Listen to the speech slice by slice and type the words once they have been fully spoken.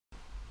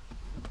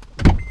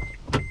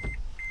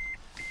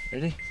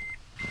Ready?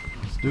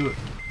 Let's do it.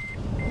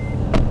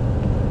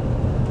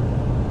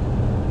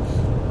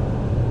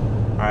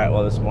 Alright,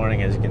 well this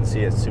morning, as you can see,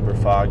 it's super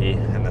foggy,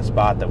 and the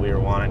spot that we were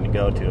wanting to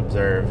go to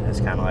observe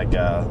is kind of like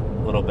a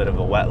little bit of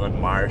a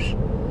wetland marsh.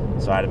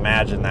 So I'd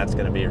imagine that's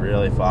going to be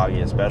really foggy,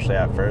 especially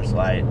at first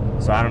light.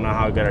 So I don't know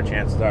how good our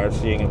chances are of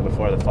seeing him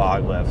before the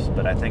fog lifts,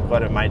 but I think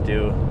what it might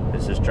do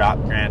is just drop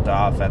Grant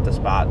off at the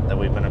spot that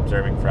we've been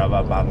observing from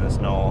up on this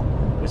knoll.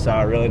 We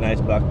saw a really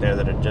nice buck there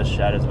that had just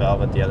shed his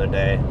velvet the other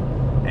day,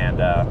 and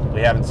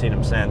we haven't seen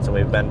him since, so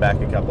we've been back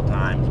a couple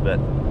times, but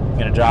I'm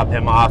going to drop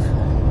him off,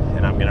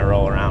 and I'm going to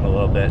roll around a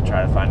little bit,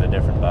 try to find a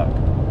different buck.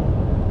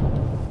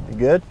 You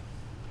good?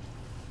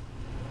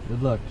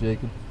 Good luck,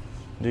 Jacob.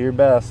 Do your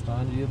best.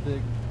 Find you a big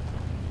one.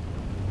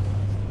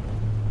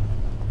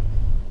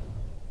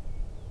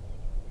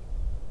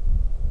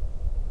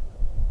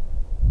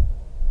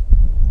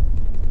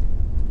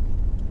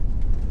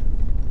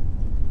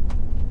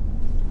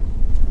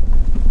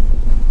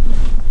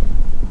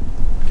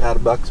 Got a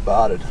buck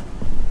spotted.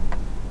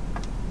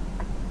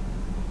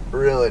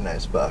 Really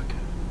nice buck,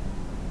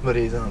 but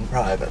he's on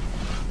private.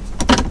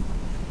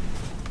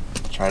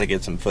 Try to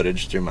get some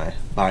footage through my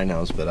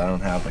binos, but I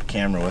don't have a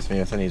camera with me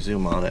with any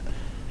zoom on it.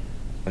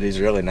 But he's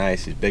really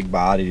nice. He's big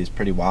bodied, he's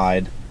pretty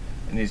wide,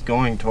 and he's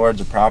going towards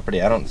a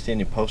property. I don't see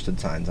any posted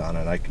signs on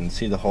it. I can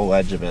see the whole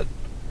edge of it,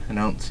 and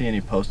I don't see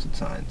any posted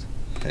signs.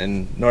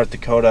 In North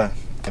Dakota,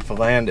 if a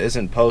land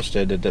isn't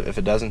posted, if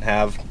it doesn't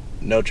have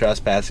no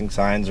trespassing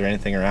signs or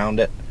anything around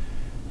it,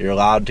 you're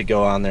allowed to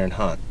go on there and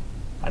hunt.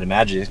 I'd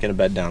imagine he's going to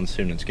bed down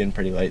soon. It's getting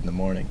pretty late in the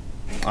morning.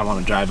 I want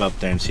to drive up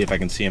there and see if I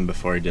can see him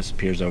before he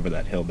disappears over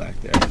that hill back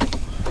there.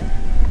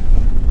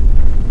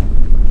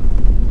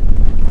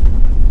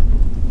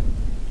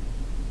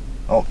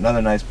 Oh,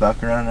 another nice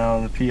buck running out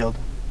in the field.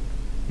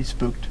 He's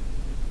spooked.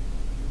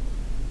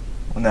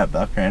 When that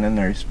buck ran in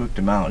there, he spooked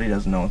him out. He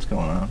doesn't know what's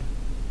going on.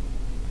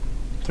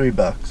 3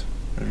 bucks.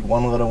 There's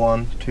one little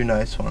one, 2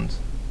 nice ones.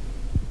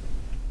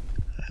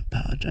 I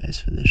apologize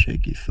for the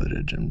shaky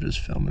footage. I'm just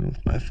filming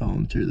with my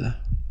phone through the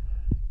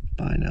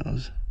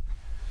binos.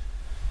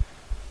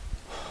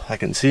 I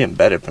can see him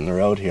bedded from the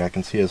road here. I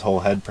can see his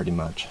whole head pretty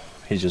much.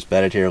 He's just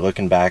bedded here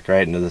looking back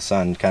right into the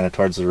sun, kind of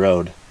towards the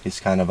road. He's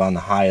kind of on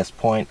the highest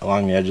point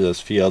along the edge of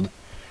this field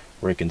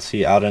where he can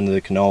see out into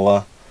the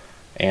canola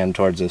and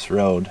towards this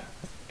road.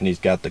 And he's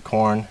got the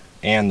corn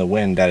and the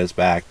wind at his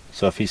back.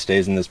 So if he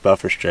stays in this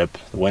buffer strip,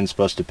 the wind's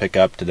supposed to pick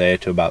up today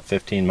to about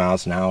 15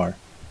 miles an hour.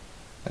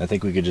 And I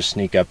think we could just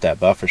sneak up that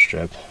buffer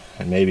strip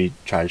and maybe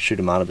try to shoot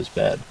him out of his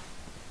bed.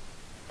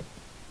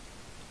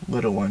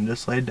 Little one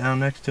just laid down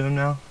next to him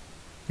now.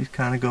 He's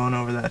kind of going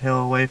over that hill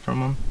away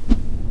from him.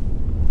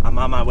 I'm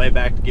on my way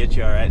back to get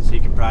you, alright? So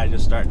you can probably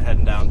just start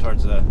heading down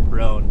towards the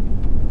road.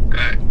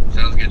 Alright,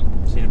 sounds good.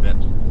 See you in a bit.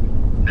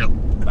 Yep.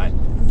 Bye.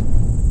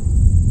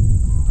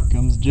 Here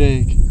comes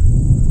Jake.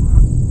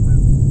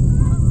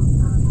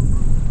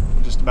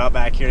 Just about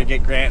back here to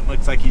get Grant.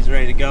 Looks like he's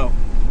ready to go.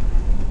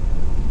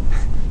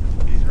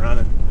 He's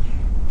running.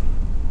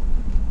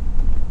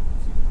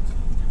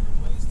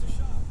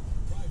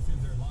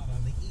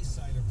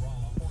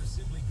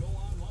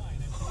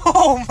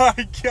 Oh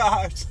my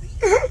gosh!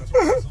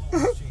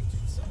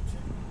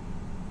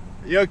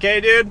 You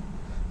okay, dude?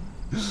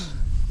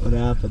 What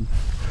happened?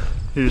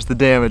 Here's the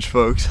damage,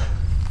 folks.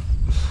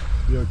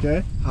 You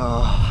okay?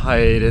 Oh, I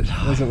ate it.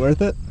 Was it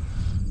worth it?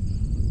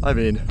 I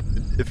mean,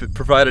 if it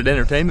provided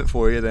entertainment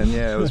for you, then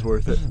yeah, it was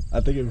worth it.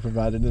 I think it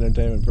provided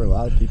entertainment for a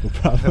lot of people,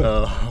 probably.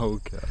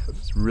 Oh god,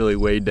 it's really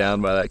weighed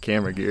down by that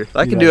camera gear.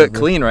 I can do it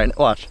clean right now.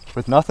 Watch,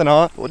 with nothing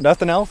on, with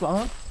nothing else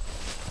on.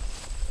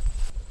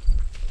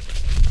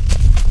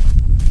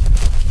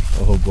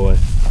 Oh boy.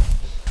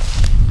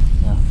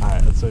 Yeah.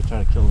 Alright, let's start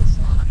trying to kill this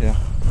thing. Yeah,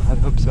 I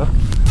hope so.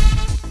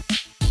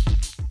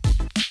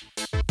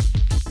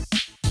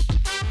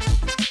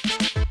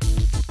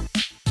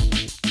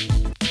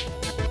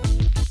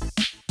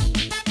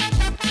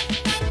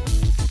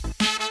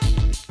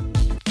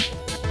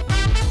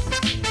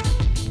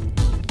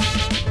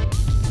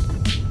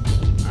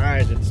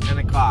 Alright, it's 10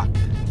 o'clock,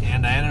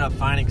 and I ended up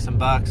finding some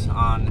bucks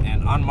on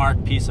an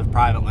unmarked piece of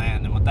private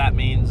land. And what that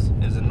means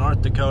is in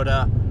North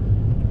Dakota,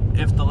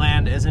 if the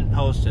land isn't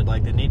posted,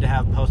 like they need to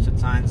have posted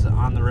signs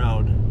on the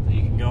road, you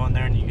can go in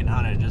there and you can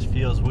hunt it. It just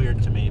feels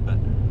weird to me, but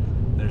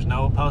there's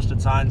no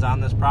posted signs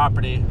on this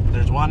property.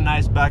 There's one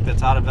nice buck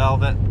that's out of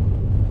velvet,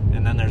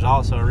 and then there's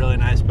also a really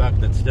nice buck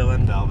that's still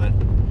in velvet.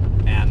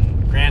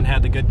 And Grant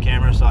had the good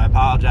camera, so I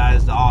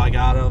apologized. All I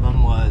got of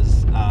him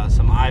was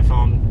some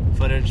iPhone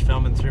footage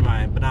filming through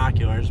my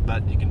binoculars,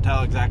 but you can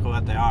tell exactly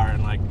what they are,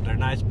 and like, they're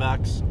nice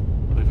bucks.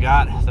 We've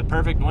got the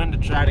perfect wind to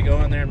try to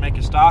go in there and make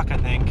a stalk, I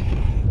think.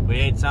 We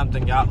ate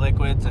something, got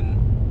liquids, and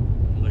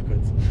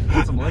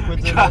Got some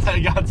liquids in us.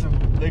 got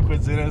some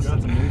liquids in us.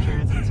 Got some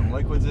nutrients and some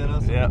liquids in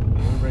us. Yep.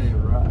 We're ready to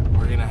rock.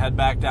 We're gonna head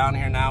back down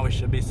here now. We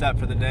should be set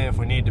for the day if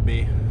we need to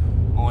be.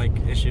 Only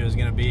issue is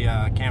gonna be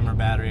a camera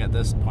battery at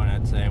this point,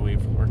 I'd say.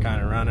 We're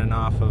kind of running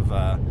off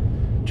of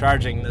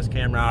charging this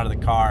camera out of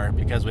the car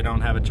because we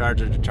don't have a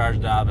charger to charge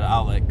it out of the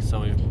outlet,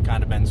 so we've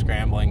kind of been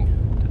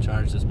scrambling to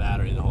charge this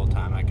battery the whole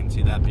time. I can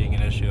see that being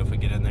an issue if we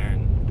get in there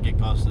and get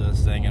close to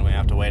this thing and we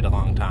have to wait a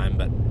long time,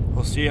 but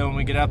we'll see when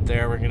we get up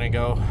there. We're gonna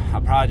go,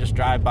 I'll probably just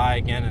drive by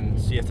again and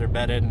see if they're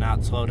bedded and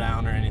not slow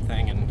down or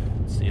anything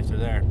and see if they're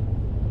there.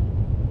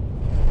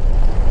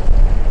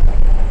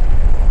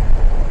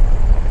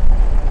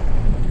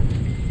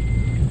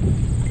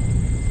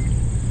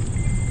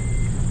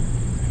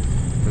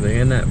 Are they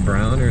in that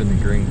brown or in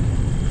the green?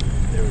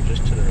 They were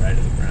just to the right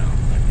of the brown.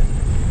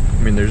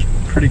 I mean, there's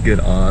pretty good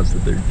odds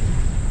that they're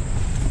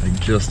like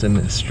just in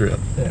this strip.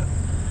 Yeah.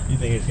 You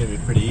think it's gonna be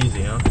pretty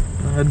easy, huh?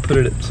 I'd put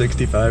it at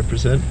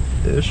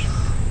 65%-ish.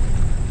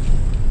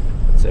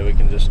 I'd say we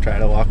can just try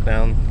to walk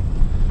down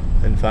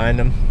and find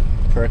them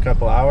for a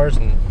couple hours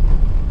and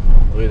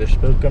we'll either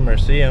spook them or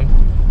see them.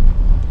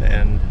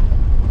 And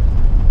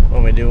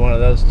when we do one of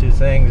those two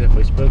things, if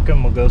we spook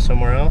them, we'll go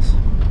somewhere else.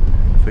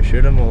 If we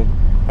shoot them, we'll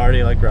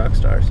party like rock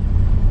stars.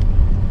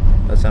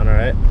 That sound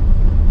alright?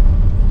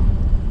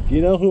 Do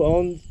you know who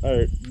owns,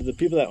 or the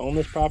people that own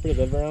this property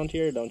live around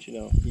here, or don't you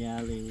know?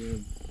 Yeah, they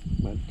live,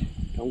 but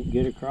don't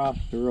get across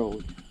the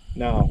road.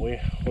 No, we're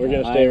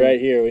gonna stay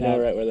right here. We know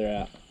right where they're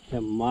at. A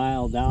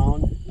mile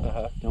down,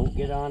 Uh-huh. don't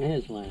get on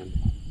his land.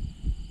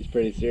 He's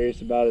pretty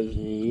serious about his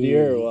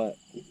deer or what?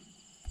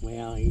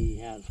 Well, he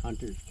has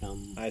hunters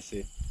come. I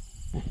see.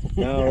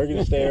 No, we're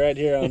gonna stay right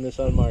here on this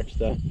unmarked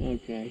stuff.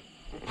 Okay.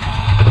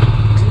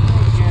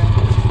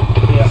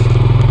 Yeah.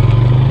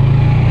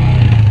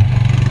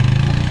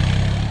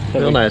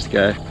 Real nice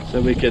guy.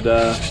 So we could,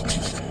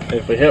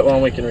 if we hit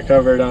one, we can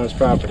recover it on his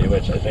property,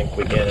 which I think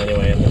we can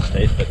anyway in this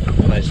state, but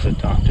nice to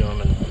talk to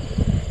him and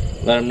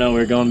let him know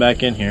we're going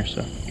back in here.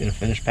 So gonna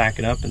finish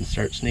packing up and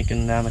start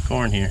sneaking down the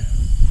corn here.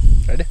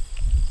 Ready?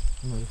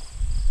 You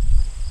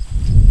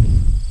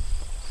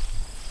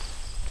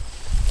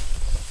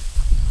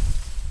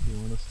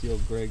want to steal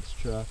Greg's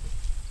truck?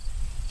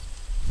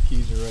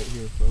 Keys are right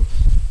here, folks.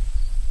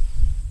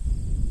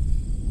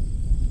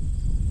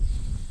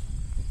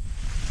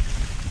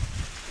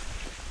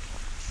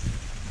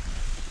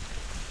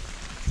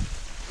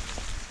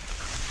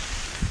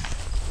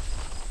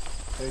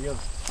 There he goes.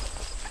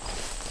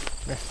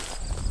 There.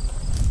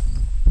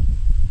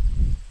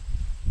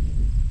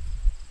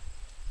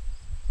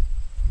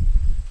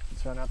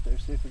 Let's run up there,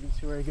 see if we can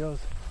see where he goes.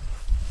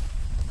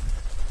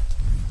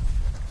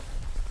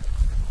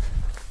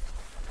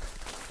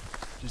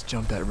 Just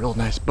jumped that real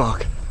nice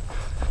buck.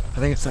 I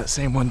think it's that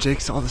same one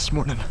Jake saw this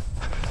morning.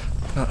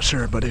 Not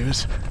sure, but he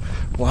was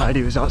wide.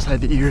 He was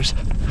outside the ears.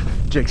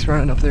 Jake's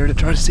running up there to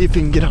try to see if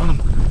he can get on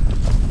him.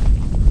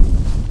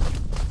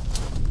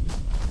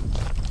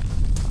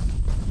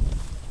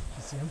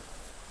 You see him?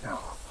 No.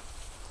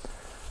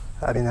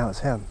 I mean, that was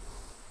him.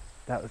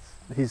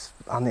 He's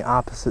on the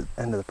opposite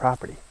end of the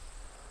property.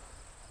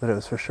 But it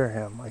was for sure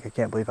him. Like, I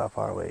can't believe how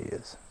far away he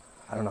is.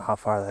 I don't know how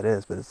far that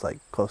is, but it's like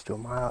close to a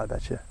mile, I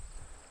bet you.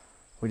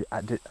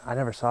 I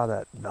never saw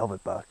that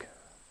velvet buck.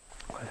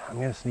 I'm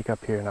gonna sneak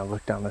up here and I'll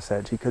look down this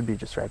edge. He could be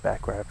just right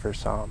back where I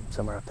first saw him,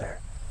 somewhere up there.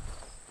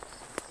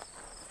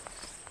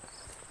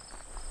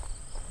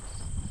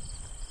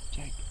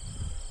 Jake.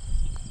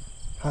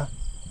 Huh?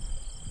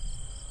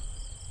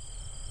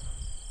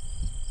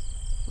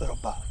 Little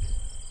buck.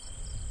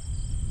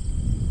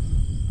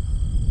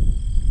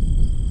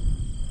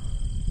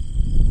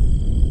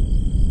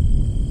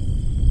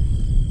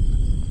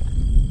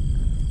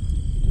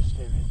 You just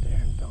stay right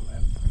there and don't let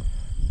him.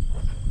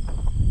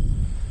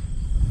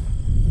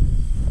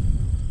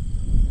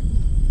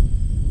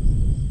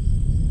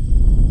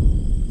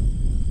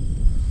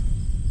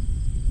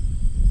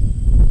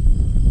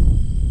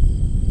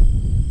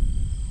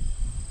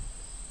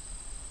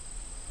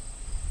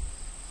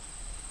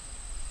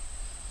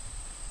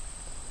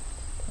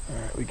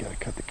 Alright, we gotta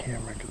cut the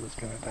camera because it's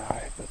gonna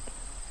die, but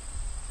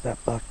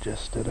that buck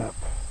just stood up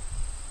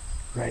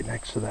right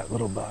next to that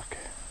little buck.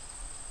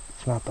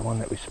 It's not the one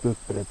that we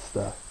spooked, but it's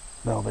the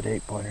velvet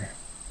 8-pointer.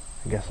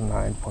 I guess a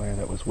 9-pointer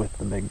that was with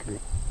the big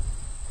group.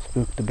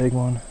 Spooked the big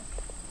one.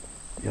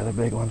 The other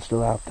big one's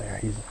still out there.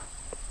 He's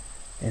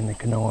in the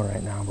canola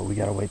right now, but we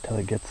gotta wait till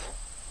he gets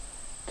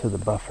to the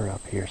buffer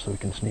up here so we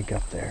can sneak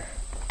up there.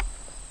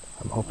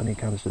 I'm hoping he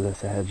comes to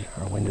this edge.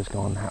 Our wind is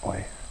going that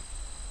way,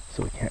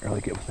 so we can't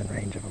really get within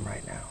range of him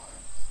right now.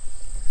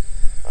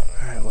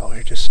 Alright, well,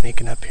 we're just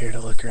sneaking up here to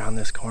look around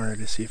this corner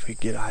to see if we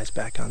can get eyes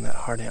back on that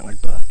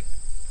hard-antlered buck.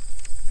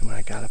 And when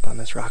I got up on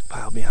this rock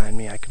pile behind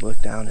me, I could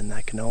look down in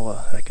that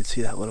canola and I could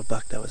see that little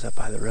buck that was up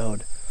by the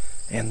road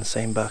and the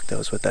same buck that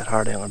was with that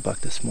hard-antlered buck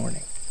this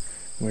morning.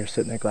 And we were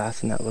sitting there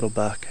glassing that little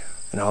buck,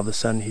 and all of a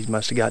sudden he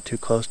must have got too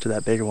close to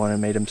that bigger one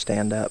and made him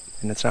stand up.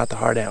 And it's not the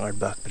hard-antlered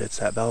buck, but it's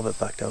that velvet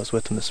buck that was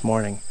with him this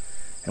morning.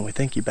 And we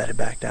think he bedded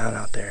back down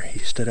out there. He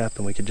stood up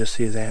and we could just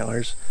see his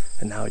antlers,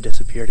 and now he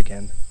disappeared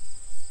again.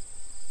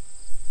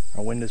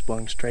 Our wind is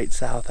blowing straight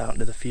south out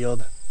into the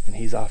field, and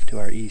he's off to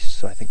our east,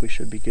 so I think we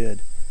should be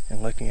good.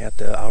 And looking at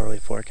the hourly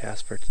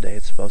forecast for today,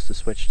 it's supposed to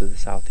switch to the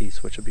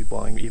southeast, which will be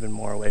blowing even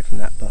more away from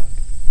that buck.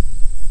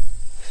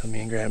 So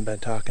me and Grant have been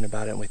talking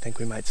about it, and we think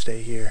we might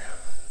stay here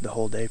the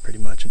whole day pretty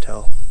much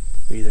until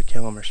we either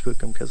kill him or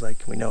spook him, because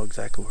like we know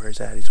exactly where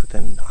he's at. He's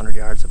within 100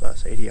 yards of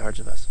us, 80 yards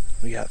of us.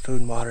 We got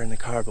food and water in the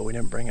car, but we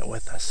didn't bring it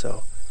with us,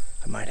 so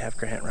I might have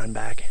Grant run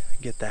back,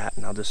 get that,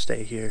 and I'll just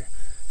stay here,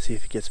 see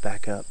if he gets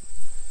back up.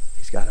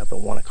 He's got up at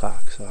 1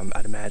 o'clock, so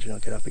I'd imagine he'll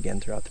get up again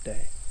throughout the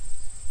day.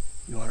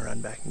 You want to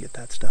run back and get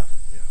that stuff?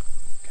 Yeah.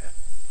 Okay.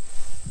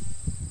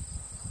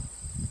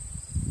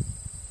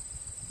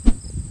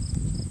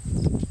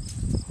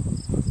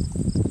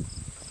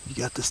 You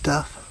got the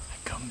stuff? I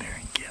come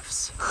bearing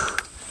gifts.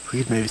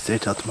 We could maybe stay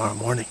till tomorrow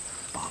morning.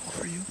 Bottle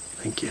for you.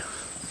 Thank you.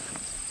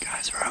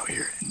 Guys, we're out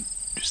here in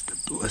just the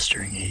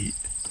blistering heat.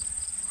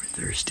 We're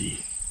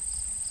thirsty.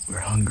 We're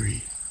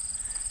hungry.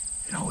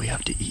 And all we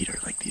have to eat are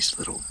like these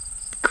little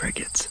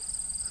crickets.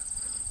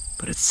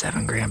 But it's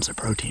 7 grams of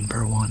protein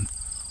per one.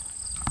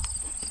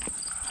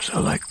 So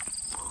like,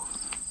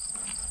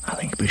 I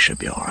think we should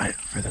be alright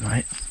for the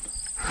night.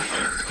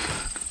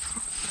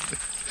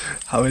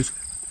 How is it?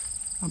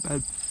 Not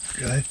bad.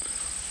 Really?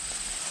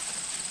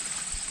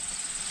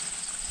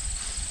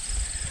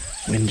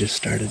 Wind just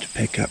started to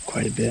pick up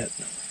quite a bit.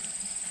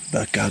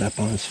 Buck got up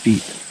on his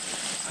feet.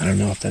 I don't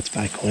know if that's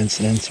by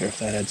coincidence or if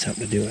that had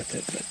something to do with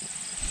it, but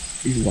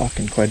he's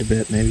walking quite a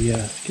bit. Maybe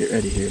get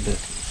ready here a bit.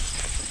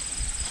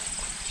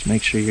 Just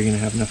make sure you're going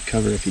to have enough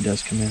cover if he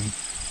does come in.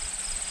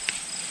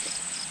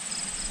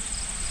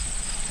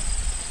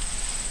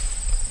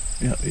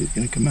 Yeah, he's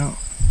going to come out.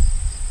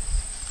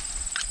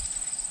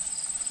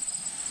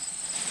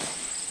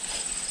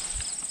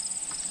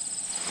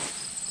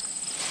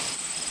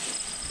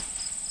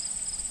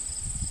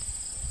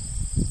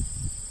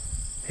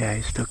 Yeah,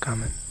 he's still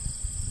coming.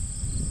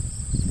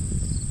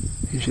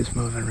 He's just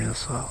moving real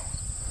slow.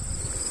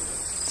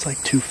 It's like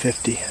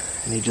 2:50,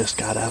 and he just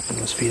got up and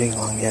was feeding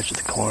along the edge of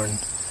the corn.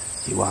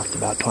 He walked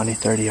about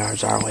 20-30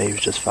 yards our way. He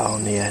was just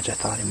following the edge. I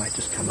thought he might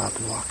just come up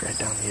and walk right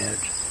down the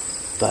edge.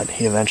 But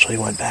he eventually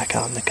went back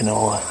out in the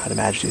canola. I'd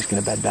imagine he's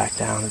going to bed back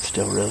down. It's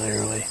still really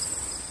early.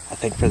 I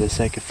think for the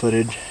sake of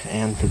footage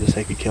and for the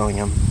sake of killing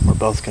him, we're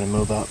both going to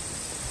move up.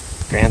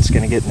 Grant's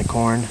going to get in the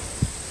corn,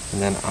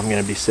 and then I'm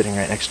going to be sitting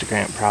right next to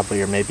Grant probably,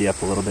 or maybe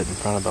up a little bit in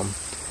front of him.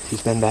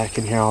 He's been back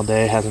in here all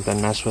day, hasn't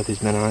been messed with. He's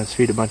been on his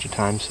feet a bunch of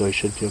times, so he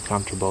should feel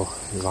comfortable.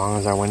 As long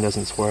as our wind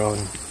doesn't swirl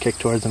and kick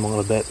towards him a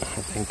little bit,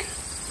 I think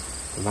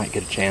we might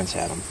get a chance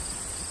at him.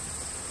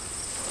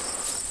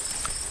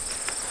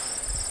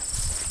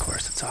 Of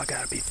course, it's all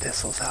got to be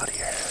thistles out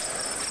here.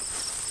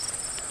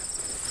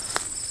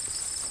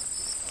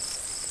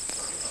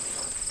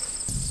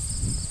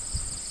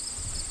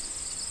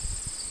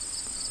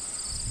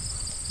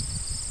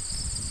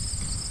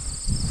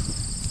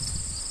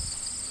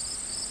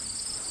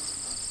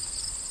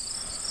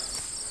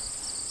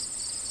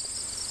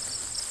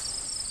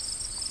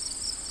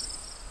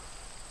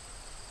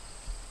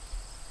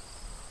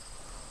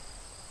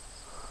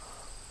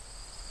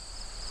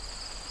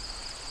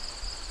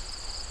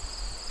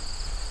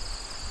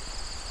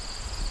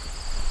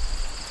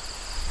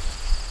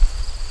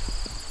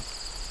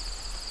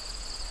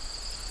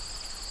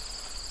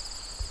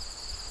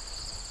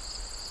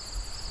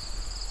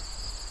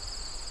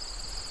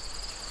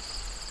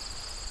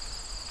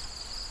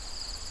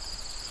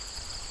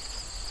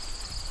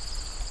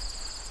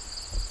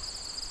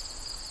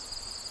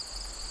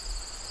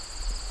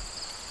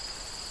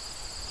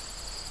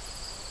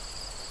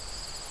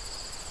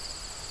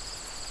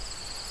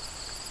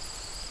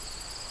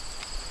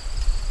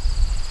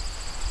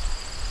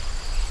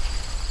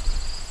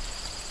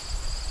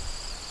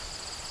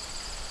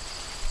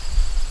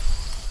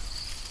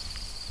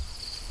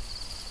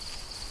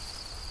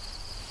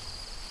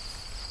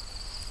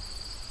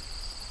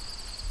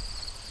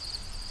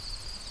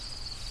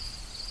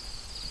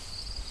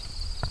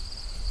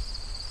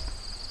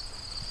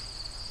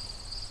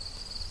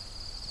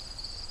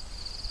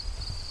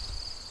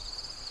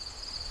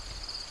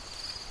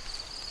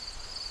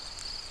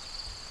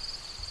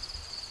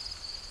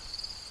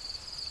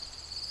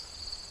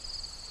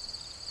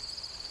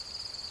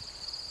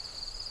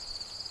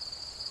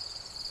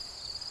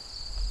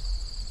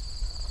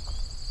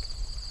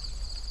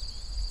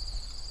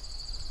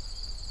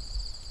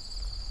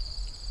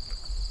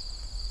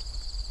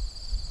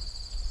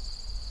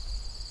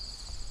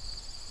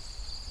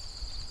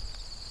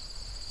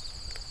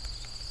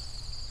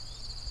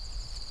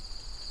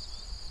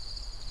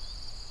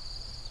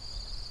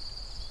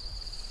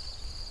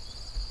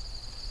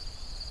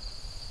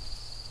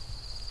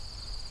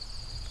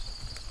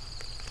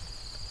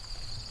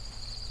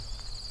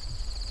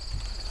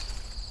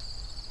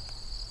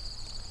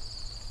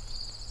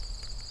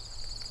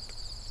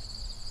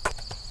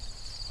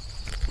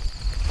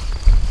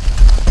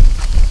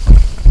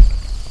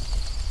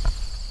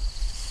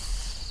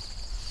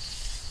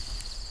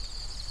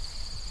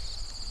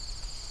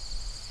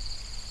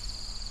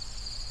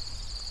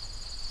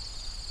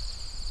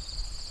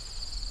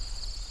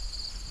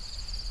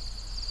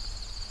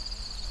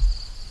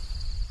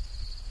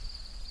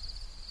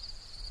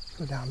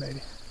 Go down, baby.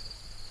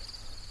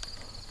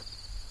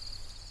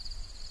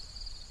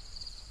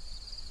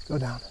 Go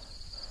down.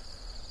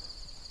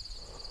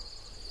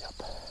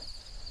 Yep.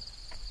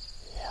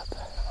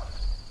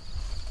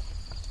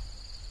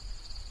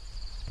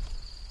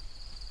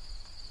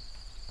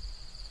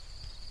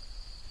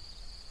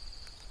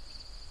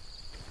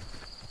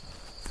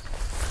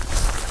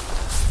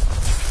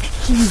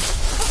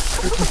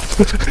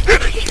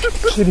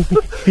 Kidding me.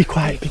 Be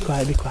quiet, be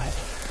quiet, be quiet.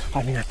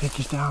 I mean, I think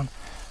he's down.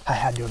 I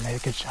had to have made a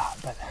good shot,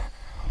 but...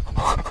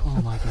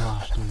 Oh my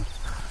gosh, dude.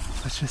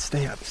 Let's just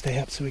stay up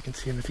so we can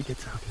see him if he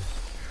gets out.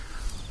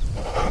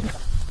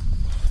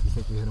 You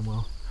think we hit him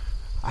well?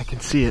 I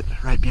could see it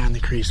right behind the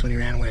crease when he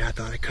ran away. I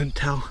thought I couldn't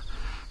tell.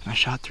 And I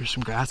shot through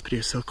some grass, but he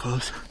was so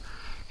close.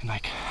 And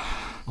like,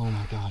 oh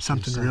my gosh,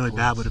 something so really close.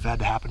 bad would have had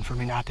to happen for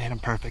me not to hit him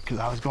perfect, because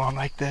I was going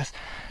like this,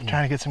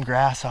 trying to get some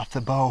grass off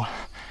the bow.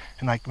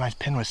 And like my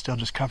pin was still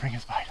just covering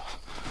his vitals.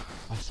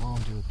 I saw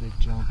him do a big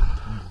jump and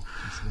tumble.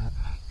 You see that?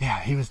 Yeah,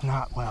 he was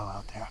not well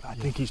out there. I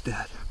think he's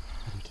dead.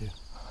 I do too.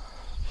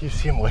 You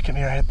see him look at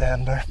me right at the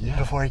end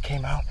before he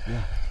came out?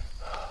 Yeah.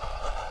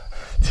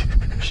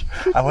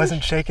 I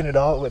wasn't shaking at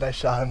all when I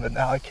shot him, but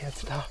now I can't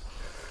stop.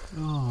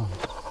 Oh.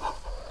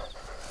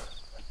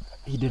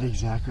 He did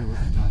exactly what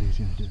I thought he was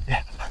going to do.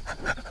 Yeah.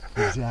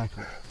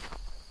 Exactly.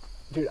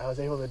 Dude, I was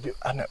able to do,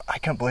 I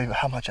couldn't believe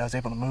how much I was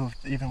able to move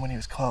even when he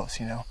was close,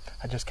 you know?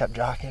 I just kept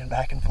jockeying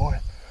back and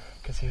forth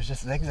because he was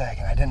just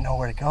zigzagging. I didn't know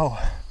where to go.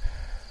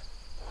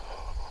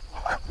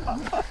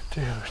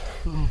 Dude.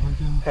 Oh my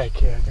God.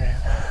 Heck yeah,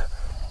 Grant.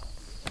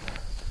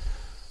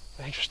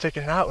 Thanks for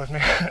sticking it out with me.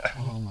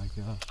 Oh my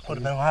God. Would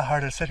have been a lot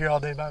harder to sit here all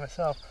day by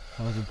myself.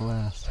 That was a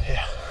blast.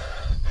 Yeah.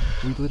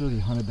 We literally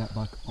hunted that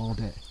buck all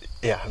day.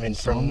 Yeah, I mean,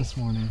 Saw him this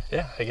morning.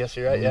 Yeah, I guess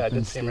you're right. Yeah, I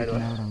did see him right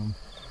away. Out on him.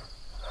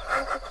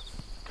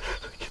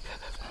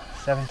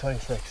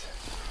 726.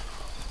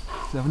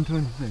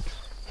 726.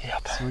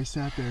 Yep. So we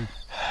sat there.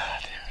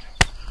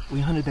 We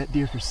hunted that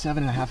deer for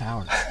 7.5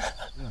 hours.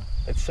 Yeah.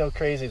 It's so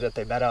crazy that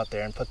they bet out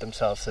there and put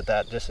themselves at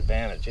that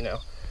disadvantage, you know?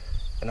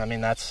 And I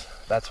mean, that's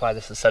why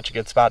this is such a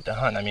good spot to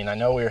hunt. I mean, I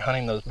know we were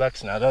hunting those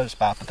bucks in that other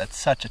spot, but that's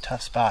such a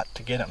tough spot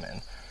to get them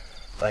in.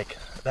 Like,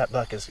 that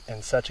buck is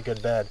in such a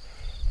good bed.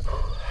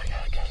 I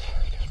gotta catch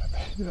my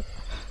breath. Yeah.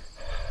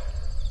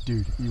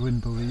 Dude, you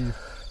wouldn't believe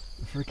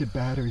the freaking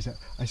batteries.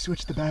 I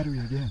switched the battery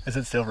again. Is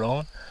it still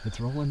rolling? It's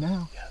rolling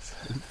now. Yes.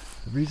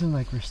 The reason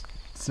like we're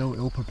so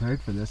ill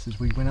prepared for this is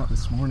we went out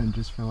this morning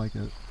just for like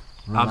a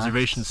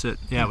observation sit.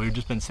 Yeah, we've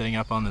just been sitting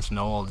up on this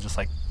knoll, just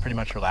like pretty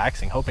much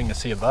relaxing, hoping to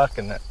see a buck.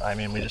 And that, I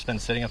mean, we've just been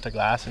sitting up to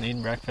glass and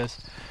eating breakfast.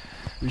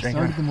 We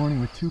started the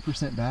morning with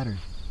 2% battery.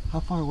 How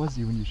far was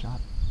he when you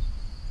shot?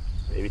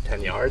 Maybe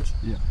 10 yards?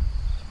 Yeah.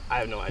 I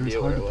have no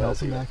idea where it was. It was hard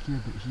to tell from back here,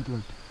 but he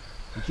looked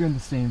like you're in the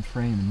same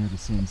frame and you're the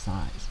same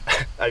size.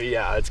 I mean,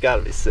 yeah, it's got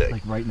to be sick.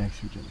 Like right next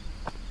to each other.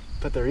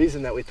 But the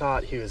reason that we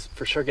thought he was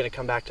for sure going to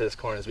come back to this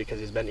corner is because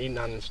he's been eating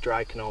on this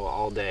dry canola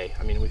all day.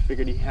 I mean, we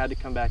figured he had to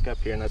come back up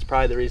here, and that's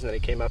probably the reason that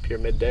he came up here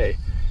midday,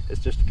 is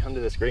just to come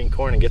to this green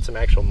corn and get some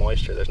actual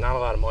moisture. There's not a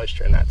lot of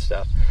moisture in that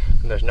stuff,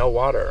 and there's no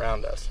water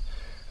around us.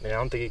 I mean, I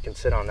don't think he can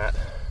sit on that.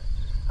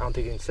 I don't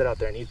think he can sit out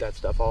there and eat that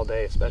stuff all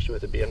day, especially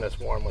with it being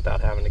this warm,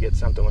 without having to get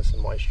something with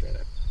some moisture in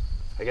it.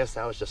 I guess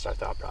that was just our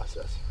thought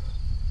process.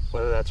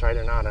 Whether that's right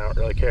or not, I don't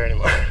really care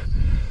anymore.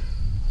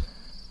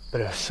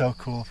 But it was so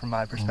cool from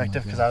my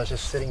perspective because I was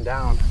just sitting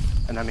down,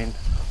 and I mean,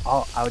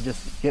 I would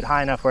just get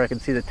high enough where I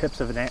could see the tips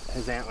of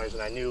his antlers,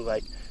 and I knew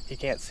like he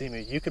can't see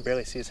me. You could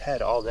barely see his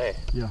head all day.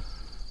 Yeah.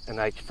 And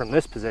like from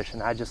this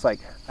position, I just like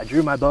I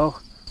drew my bow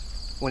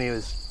when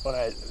it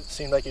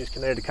seemed like he was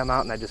committed to come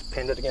out, and I just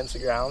pinned it against the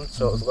ground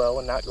so it was low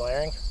and not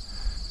glaring.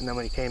 And then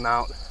when he came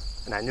out,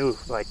 and I knew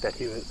like that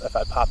he was, if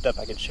I popped up,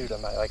 I could shoot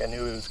him. I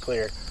knew he was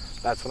clear.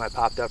 That's when I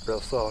popped up real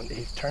slow, and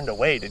he turned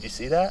away. Did you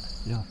see that?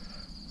 Yeah.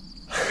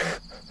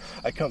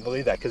 I couldn't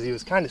believe that because he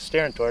was kind of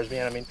staring towards me,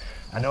 and I mean,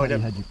 I know he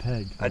didn't. Had you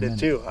pegged. I did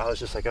too. I was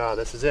just like, oh,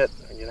 this is it.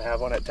 I'm gonna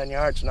have one at 10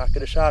 yards, not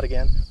get a shot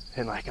again.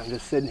 And like, I'm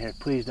just sitting here,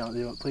 please don't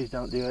do it, please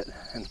don't do it.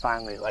 And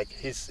finally, like,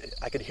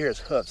 I could hear his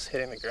hoofs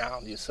hitting the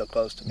ground. He was so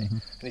close to me,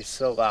 and he's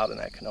so loud in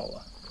that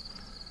canola.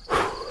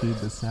 Dude,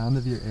 the sound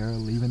of your arrow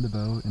leaving the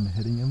bow and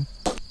hitting him,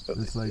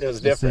 it's like it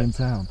was the different.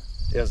 same sound.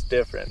 It was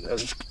different. It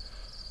was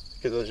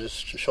because it was just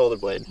shoulder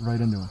blade.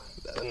 Right into him.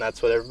 And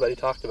that's what everybody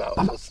talked about.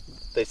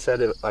 They said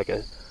it like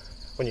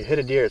when you hit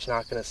a deer, it's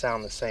not going to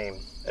sound the same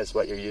as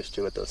what you're used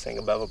to with those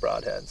single bevel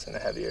broadheads and a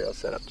heavy arrow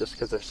setup, just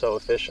because they're so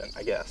efficient,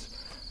 I guess.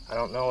 I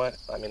don't know it.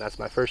 I mean, that's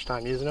my first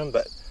time using them,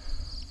 but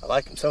I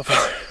like them so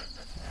far.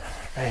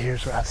 Right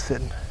here's where I was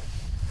sitting.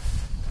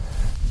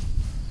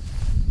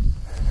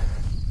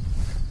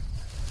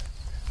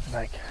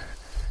 Like,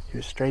 he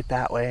was straight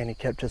that way, and he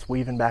kept just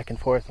weaving back and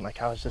forth, and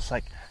like I was just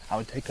like, I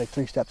would take like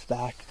 3 steps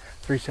back,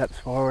 3 steps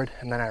forward,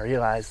 and then I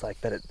realized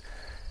like that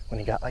when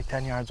he got like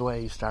 10 yards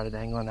away, he started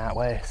angling that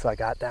way. So I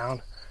got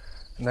down,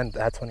 and then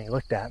that's when he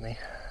looked at me,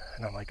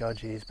 and I'm like, oh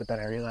geez. But then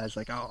I realized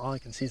like all I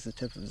can see is the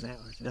tips of his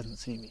antlers. He doesn't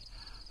see me.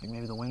 Like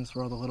maybe the wind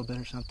swirled a little bit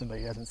or something, but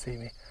he doesn't see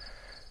me.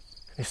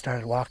 And he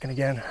started walking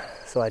again.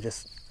 So I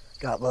just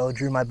got low,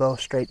 drew my bow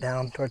straight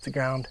down towards the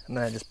ground, and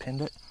then I just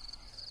pinned it.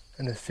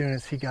 And as soon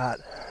as he got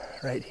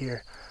right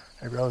here,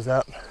 I rose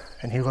up,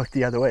 and he looked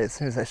the other way. As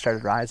soon as I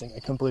started rising, I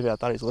couldn't believe it. I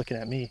thought he was looking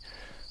at me,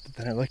 but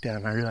then I looked at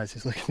him, I realized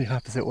he's looking the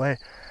opposite way.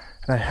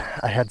 And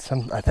I had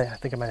I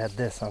think I might have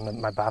this on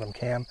my bottom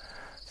cam.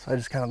 So I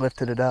just kind of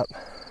lifted it up,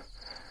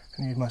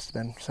 and he must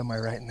have been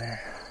somewhere right in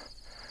there.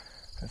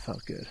 It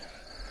felt good.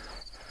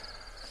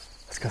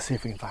 go see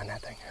if we can find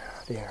that thing,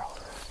 the arrow.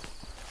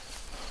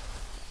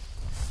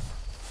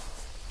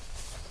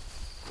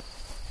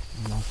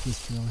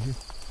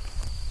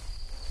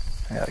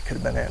 Yeah, that could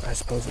have been it. I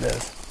suppose it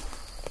is.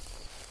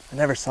 I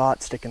never saw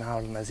it sticking out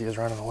of him as he was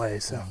running away,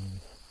 so.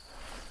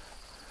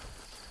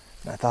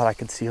 And I thought I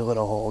could see a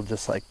little hole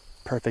just like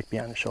perfect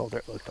behind the shoulder,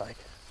 it looked like.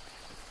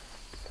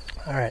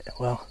 All right,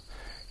 well,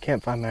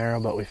 can't find my arrow,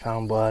 but we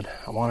found blood.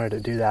 I wanted to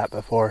do that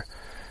before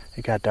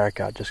it got dark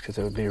out just because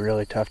it would be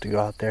really tough to go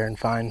out there and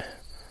find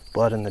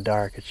blood in the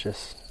dark. It's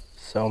just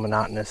so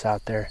monotonous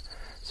out there.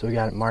 So we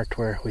got it marked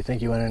where we think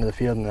he went into the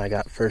field, and I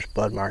got first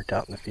blood marked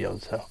out in the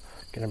field. So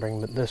gonna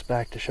bring this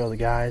back to show the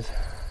guys.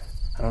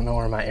 I don't know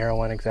where my arrow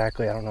went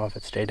exactly. I don't know if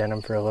it stayed in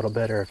him for a little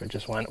bit or if it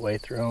just went way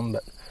through him,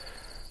 but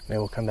maybe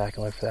we'll come back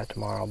and look for that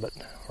tomorrow. But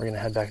we're gonna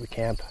head back to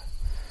camp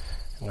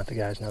and let the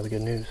guys know the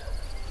good news.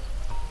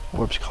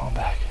 Orb's calling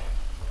back.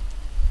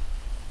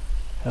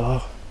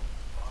 Hello?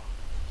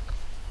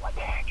 What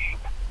the heck?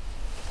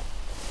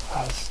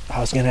 I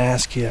was gonna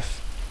ask you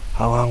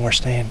how long we're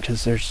staying,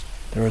 because there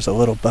was a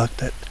little buck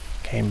that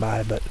came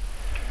by, but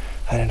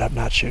I ended up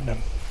not shooting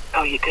him.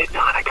 No, you did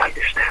not. I got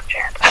your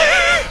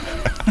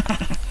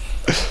Snapchat.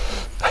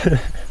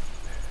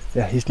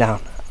 Yeah, he's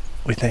down,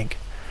 we think.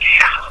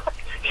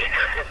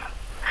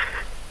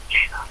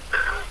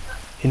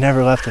 He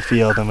never left the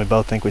field, and we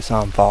both think we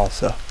saw him fall,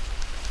 so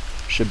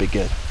should be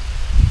good.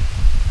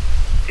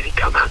 Did he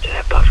come out to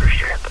that buffer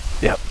strip?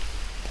 Yep.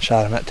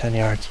 Shot him at 10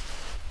 yards.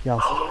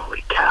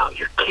 Holy cow,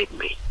 you're kidding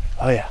me.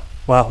 Oh yeah.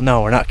 Well,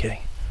 no, we're not kidding.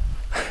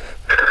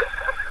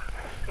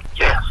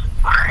 Yes.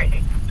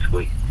 Alright.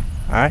 Sweet.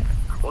 Alright.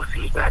 We'll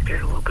see you back there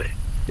in a little bit.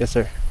 Yes,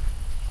 sir.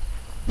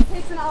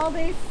 It's an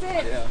all-day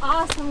sit. Yeah.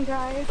 Awesome,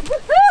 guys.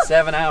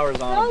 7 hours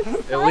on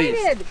So at least.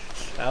 excited.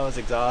 That was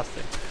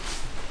exhausting.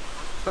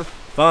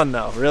 Fun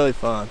though, really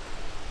fun.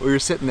 We were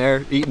sitting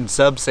there eating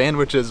sub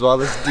sandwiches while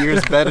this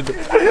deer's bedded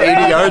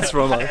 80 yards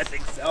from us.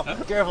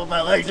 Careful,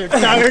 my legs are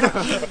tired.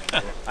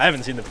 I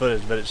haven't seen the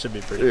footage, but it should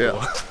be pretty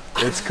cool.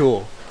 It's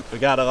cool. We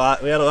had a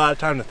lot of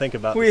time to think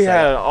about. We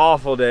had an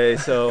awful day,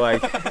 so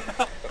like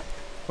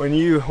when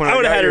I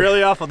would have had a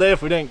really awful day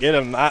if we didn't get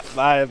him.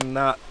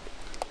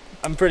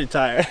 I'm pretty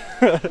tired.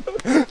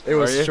 It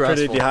was stressful.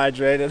 Pretty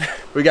dehydrated.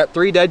 We got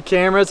 3 dead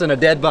cameras and a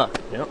dead buck.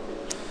 Yep.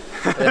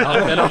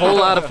 and a whole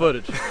lot of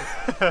footage.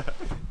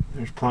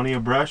 There's plenty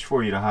of brush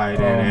for you to hide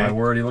in. Oh my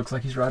word, he looks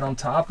like he's right on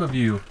top of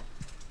you.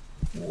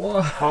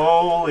 Whoa.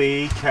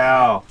 Holy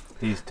cow.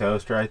 He's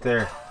toast right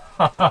there.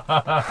 Good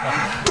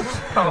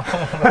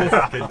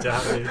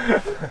job,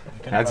 dude.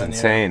 That's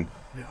insane.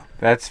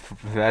 That's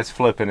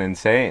flipping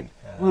insane.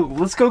 Yeah.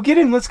 Let's go get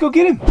him. Let's go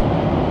get him.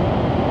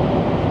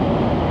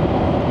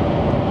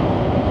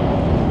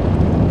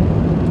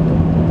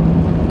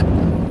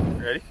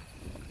 Ready?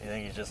 You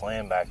think he's just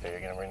laying back there?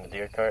 You're gonna bring the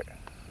deer cart?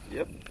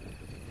 Yep.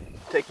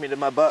 Take me to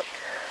my buck.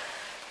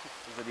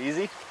 Is it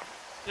easy?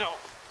 No.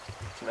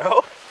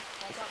 No?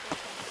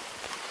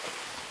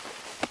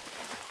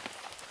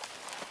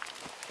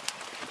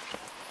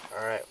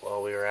 Alright,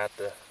 well, we were at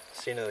the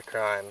scene of the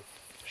crime.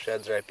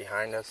 Shed's right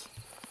behind us.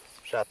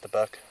 Shot the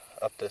buck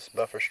up this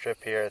buffer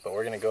strip here, but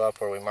we're going to go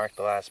up where we marked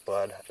the last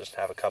blood. Just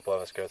have a couple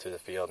of us go through the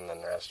field, and then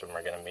the rest of them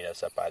are going to meet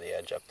us up by the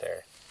edge up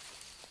there.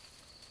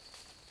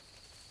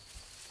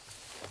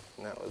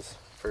 And that was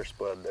first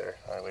blood there.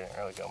 We didn't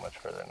really go much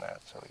further than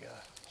that, so we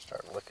got to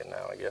start looking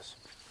now, I guess.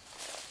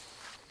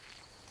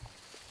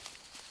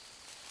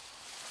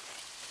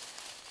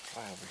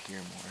 Try over here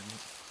more, isn't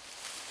it?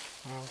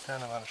 Well,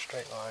 kind of on a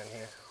straight line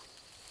here.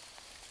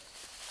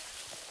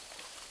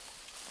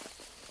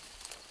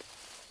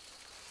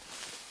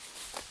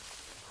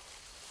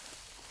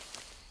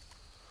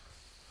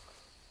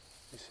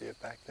 You see it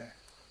back there?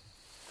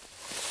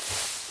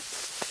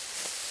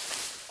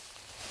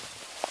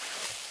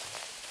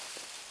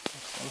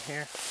 This one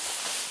here.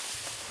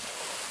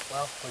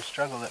 Well, we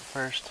struggled at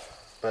first,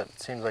 but it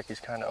seems like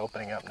he's kind of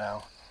opening up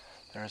now.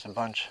 There's a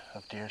bunch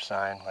of deer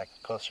sign, like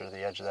closer to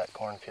the edge of that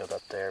cornfield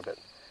up there, but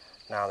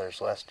now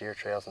there's less deer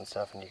trails and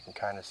stuff, and you can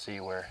kind of see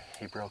where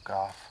he broke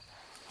off,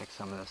 like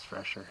some of this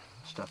fresher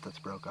stuff that's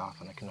broke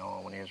off in the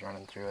canola when he was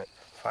running through it,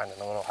 finding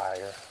a little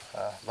higher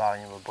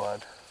volume of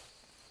blood.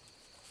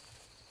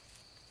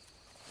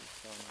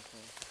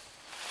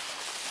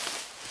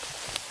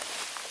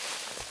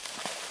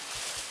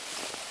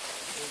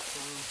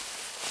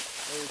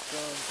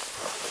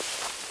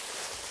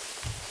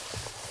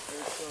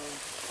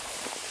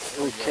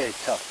 Okay,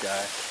 tough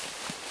guy.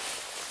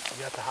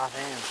 You got the hot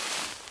hands.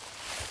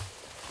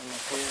 Some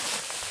up here.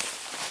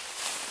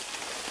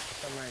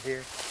 Some right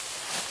here.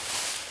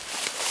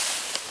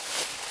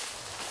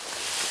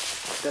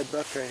 Dead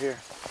buck right here.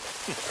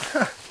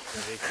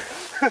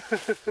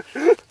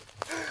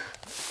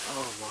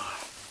 Oh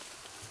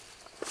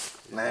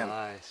my. Man.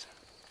 Nice.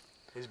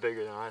 He's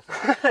bigger than I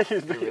thought.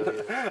 He's bigger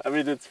really I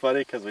mean, it's funny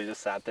because we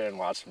just sat there and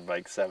watched him for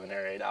like 7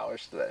 or 8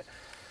 hours today.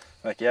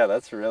 Like, yeah,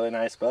 that's a really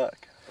nice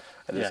buck.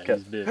 Yeah,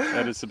 he's big.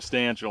 That is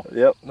substantial.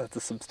 Yep, that's a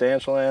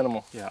substantial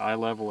animal. Yeah, eye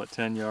level at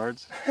 10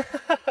 yards.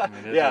 I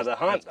mean, Yeah, the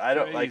hunt, I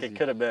don't like. crazy. He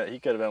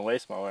could have been way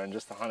smaller, and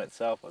just the hunt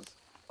itself was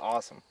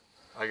awesome.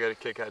 I got a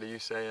kick out of you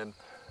saying,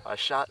 I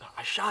shot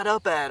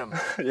up at him.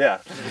 Yeah,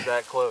 He was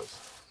that close.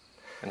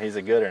 and he's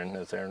a good one,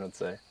 as Aaron would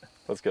say.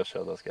 Let's go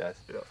show those guys.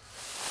 Yep.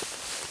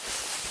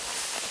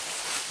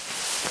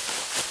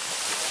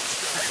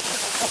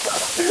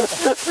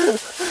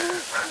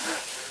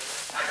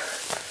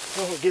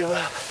 Don't give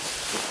up.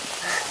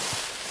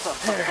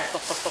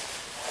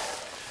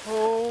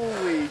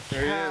 Holy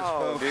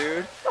cow,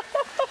 dude.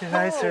 He's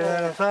nicer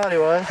than I thought he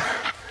was.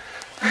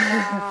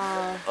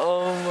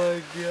 Oh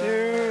my god.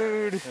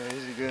 Dude. Yeah,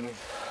 he's a good one.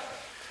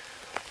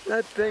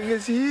 That thing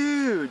is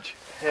huge.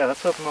 Yeah,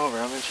 let's flip him over.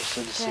 I'm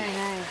interested to see. Very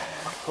nice.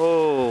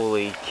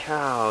 Holy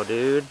cow,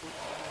 dude.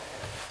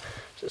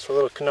 Just a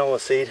little canola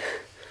seed.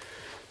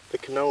 The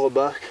canola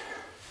buck.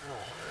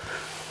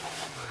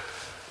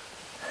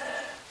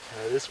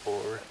 This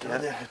forward.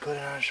 Yeah, he put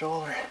it on his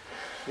shoulder.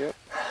 Yep.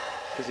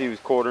 Because he was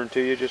quartering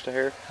to you just a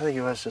hair? I think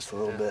he was just a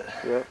little bit.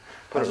 Yep.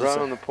 Put I was it right just-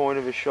 on the point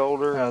of his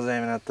shoulder. I was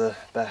aiming at the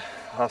back,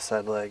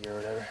 offside leg or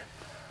whatever.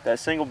 That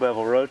single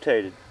bevel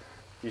rotated.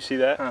 You see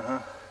that? Uh-huh.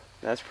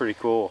 That's pretty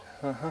cool.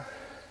 Uh-huh.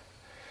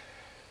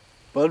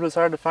 Blood was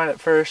hard to find at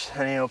first,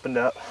 and he opened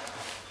up.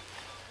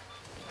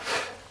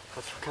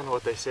 That's kind of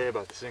what they say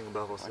about the single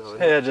bevels, though.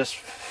 Yeah, just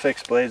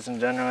fixed blades in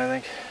general, I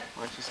think.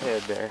 Watch his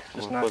head there.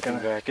 Just We'll not flip him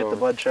gonna back get the over.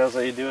 blood trails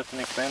that you do with an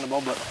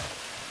expandable, but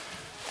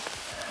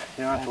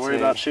you don't have to worry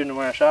That's about it. shooting him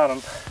where I shot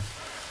him.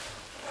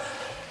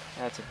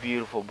 That's a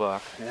beautiful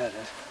buck. Yeah, it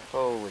is.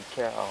 Holy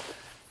cow.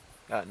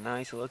 Got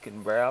nice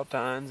looking brow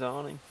tines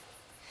on him.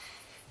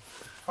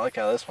 I like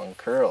how this one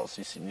curls.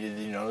 Did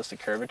you notice the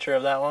curvature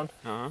of that one?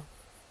 Uh-huh.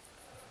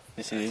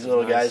 You see these That's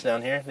little nice. guys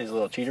down here? These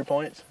little cheater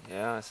points?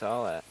 Yeah, I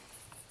saw that.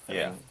 I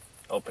Yeah. mean,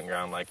 open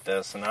ground like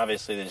this, and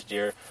obviously these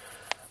deer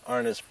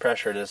aren't as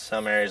pressured as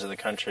some areas of the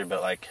country,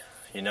 but like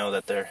you know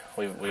that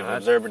we've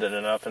observed it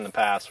enough in the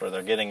past where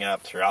they're getting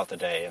up throughout the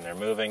day and they're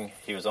moving.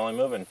 He was only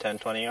moving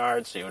 10-20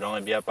 yards, so he would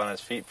only be up on his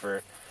feet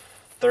for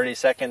 30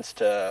 seconds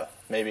to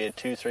maybe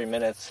 2-3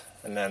 minutes,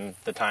 and then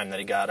the time that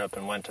he got up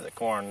and went to the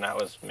corn, that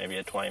was maybe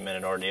a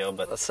 20-minute ordeal.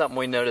 But That's something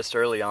we noticed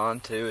early on,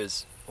 too,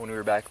 is when we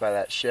were back by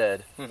that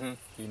shed, Mhm.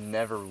 he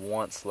never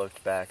once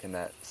looked back in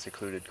that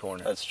secluded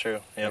corner. That's true.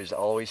 He Yep. was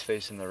always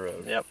facing the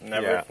road. Yep.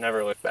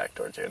 Never look back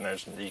towards you.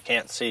 And you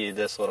can't see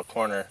this little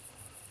corner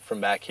from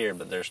back here,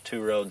 but there's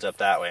two roads up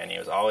that way, and he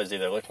was always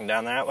either looking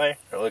down that way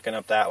or looking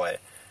up that way.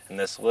 And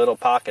this little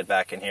pocket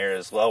back in here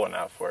is low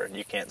enough where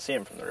you can't see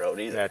him from the road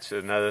either. That's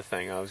another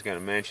thing I was going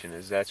to mention,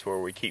 is that's where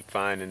we keep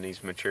finding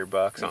these mature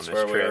bucks That's on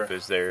this where we trip, were.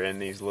 is they're in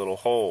these little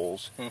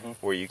holes Mhm.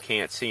 where you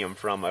can't see them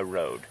from a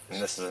road.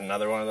 And this is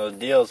another one of those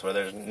deals where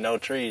there's no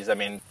trees. I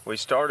mean, We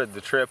started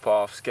the trip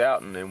off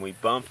scouting, and we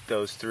bumped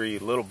those three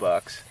little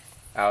bucks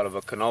out of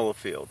a canola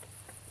field,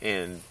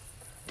 and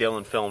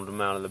Dylan filmed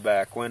them out of the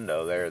back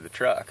window there of the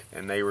truck,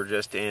 and they were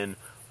just in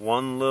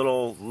one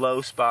little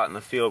low spot in the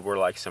field where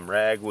like some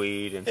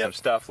ragweed and some Yep.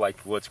 stuff like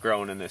what's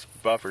growing in this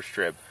buffer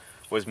strip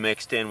was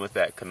mixed in with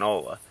that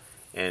canola,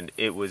 and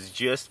it was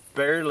just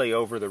barely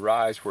over the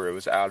rise where it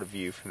was out of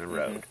view from the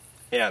road.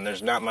 yeah, and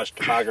there's not much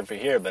topography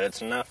here, but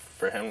it's enough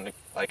for him to,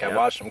 like, I Yep.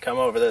 watched him come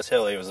over this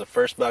hill. He was the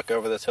first buck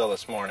over this hill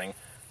this morning.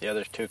 The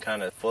other two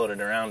kind of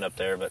floated around up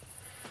there, but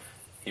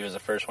he was the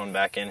first one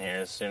back in here.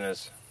 As soon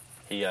as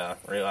he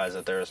realized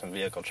that there was some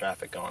vehicle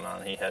traffic going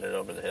on, he headed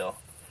over the hill.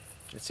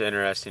 It's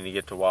interesting to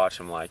get to watch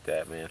them like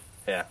that, man.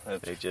 Yeah,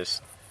 They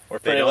just we're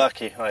they pretty don't-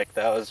 lucky. Like,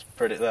 that was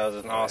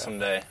an awesome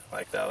day.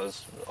 Like, that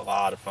was a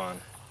lot of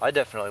fun. I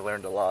definitely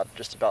learned a lot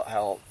just about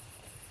how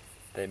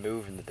they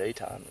move in the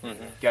daytime.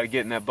 got to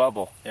get in that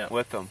bubble Yeah.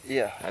 with them.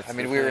 Yeah, That's I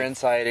mean, the we were thing.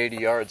 inside 80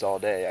 yards all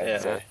day, I'd Yeah,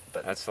 say.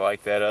 but That's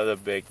like that other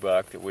big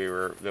buck that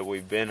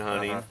we've been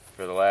hunting Uh-huh.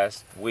 for the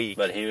last week.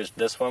 but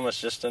this one was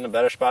just in a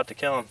better spot to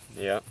kill him.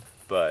 Yep.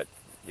 But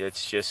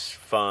it's just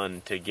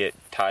fun to get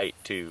tight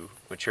to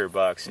mature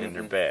bucks in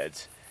their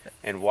beds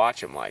and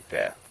watch them like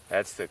that.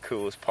 That's the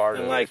coolest part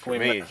And of like it for we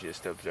me, me- is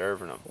just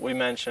observing them. We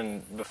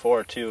mentioned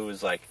before too,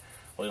 was like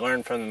we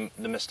learned from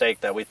the mistake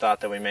that we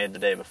thought that we made the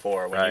day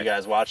before. When you Right.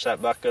 guys watched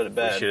that buck go to We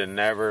bed, should have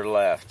never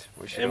left.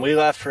 and we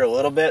left for a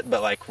little bit,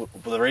 but like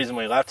the reason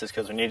we left is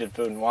because we needed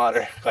food and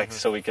water, like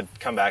so we could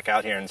come back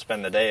out here and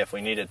spend the day if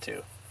we needed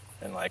to,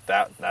 and like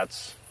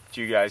that's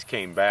You guys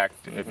came back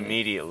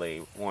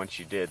immediately once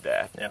you did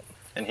that. yep.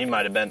 And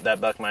that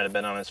buck might have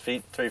been on his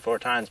feet 3-4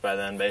 times by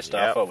then, based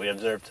Yep. off what we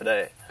observed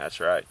today. That's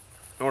right.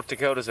 North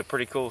Dakota's a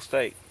pretty cool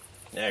state.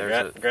 Yeah,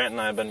 There's Grant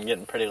and I have been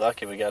getting pretty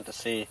lucky. We got to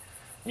see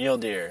mule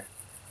deer,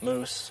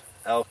 moose,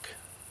 elk,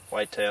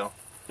 whitetail.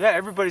 Yeah,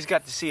 everybody's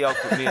got to see elk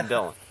with me and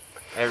Dylan.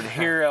 And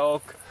hear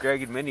elk.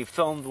 Greg and Mindy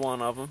filmed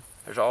one of them.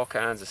 There's all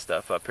kinds of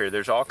stuff up here.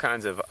 There's all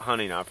kinds of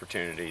hunting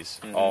opportunities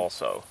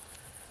also.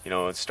 You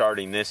know, it's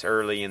starting this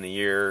early in the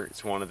year.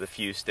 It's one of the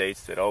few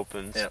states that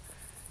opens Yep.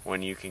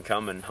 when you can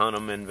come and hunt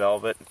them in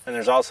velvet. And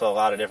there's also a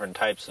lot of different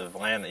types of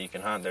land that you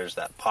can hunt. There's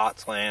that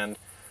Potts land.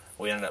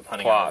 We ended up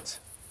hunting Plots.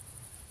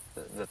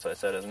 That's what I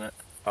said, isn't it?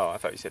 Oh, I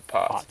thought you said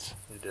pots. Pots.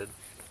 You did.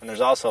 And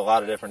there's also a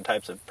lot of different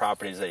types of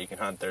properties that you can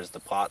hunt. There's the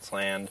plots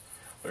land.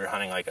 We were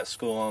hunting like a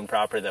school-owned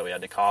property that we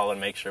had to call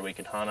and make sure we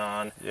could hunt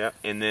on. Yep.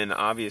 And then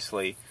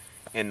obviously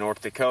in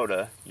North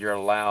Dakota, you're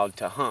allowed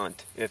to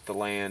hunt if the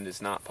land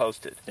is not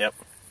posted. Yep.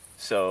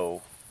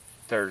 So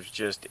there's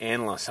just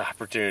endless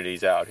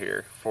opportunities out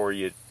here for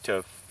you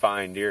to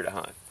find deer to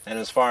hunt. And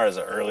as far as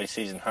an early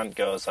season hunt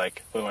goes,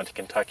 like we went to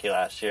Kentucky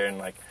last year and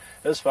like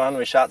it was fun.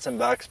 We shot some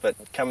bucks, but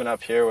coming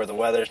up here where the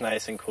weather's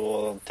nice and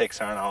cool,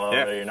 ticks aren't all over,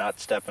 Yeah. you're not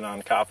stepping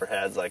on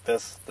copperheads like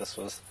this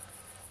was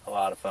a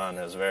lot of fun.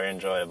 It was very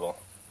enjoyable.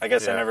 I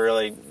guess I Yeah. never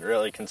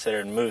really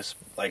considered moose,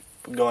 like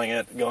going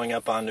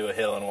up onto a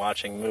hill and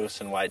watching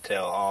moose and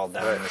whitetail all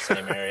down in the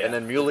same area. And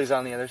then muleys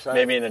on the other side.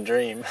 Maybe in a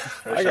dream.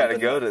 or I gotta something.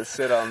 go to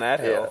sit on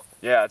that hill.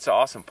 Yeah, it's an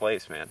awesome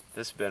place, man.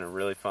 This has been a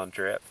really fun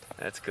trip.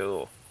 That's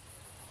cool.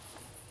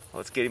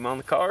 Let's get him on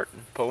the cart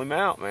and pull him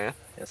out, man.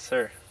 Yes,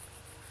 sir.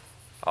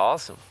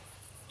 Awesome.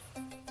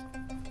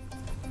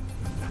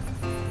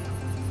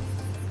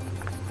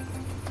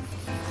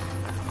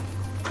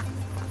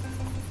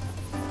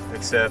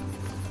 Except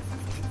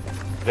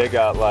they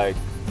got like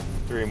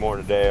 3 more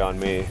today on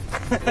me.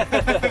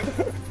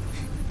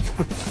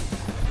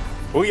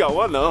 We got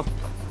one though.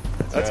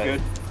 That's right.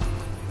 good.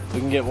 We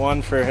can get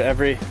one for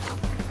every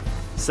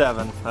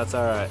 7. That's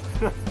all right.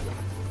 All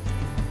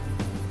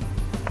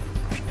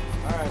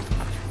right.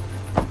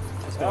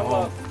 Let's go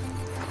home.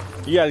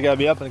 You guys gotta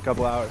be up in a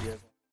couple hours.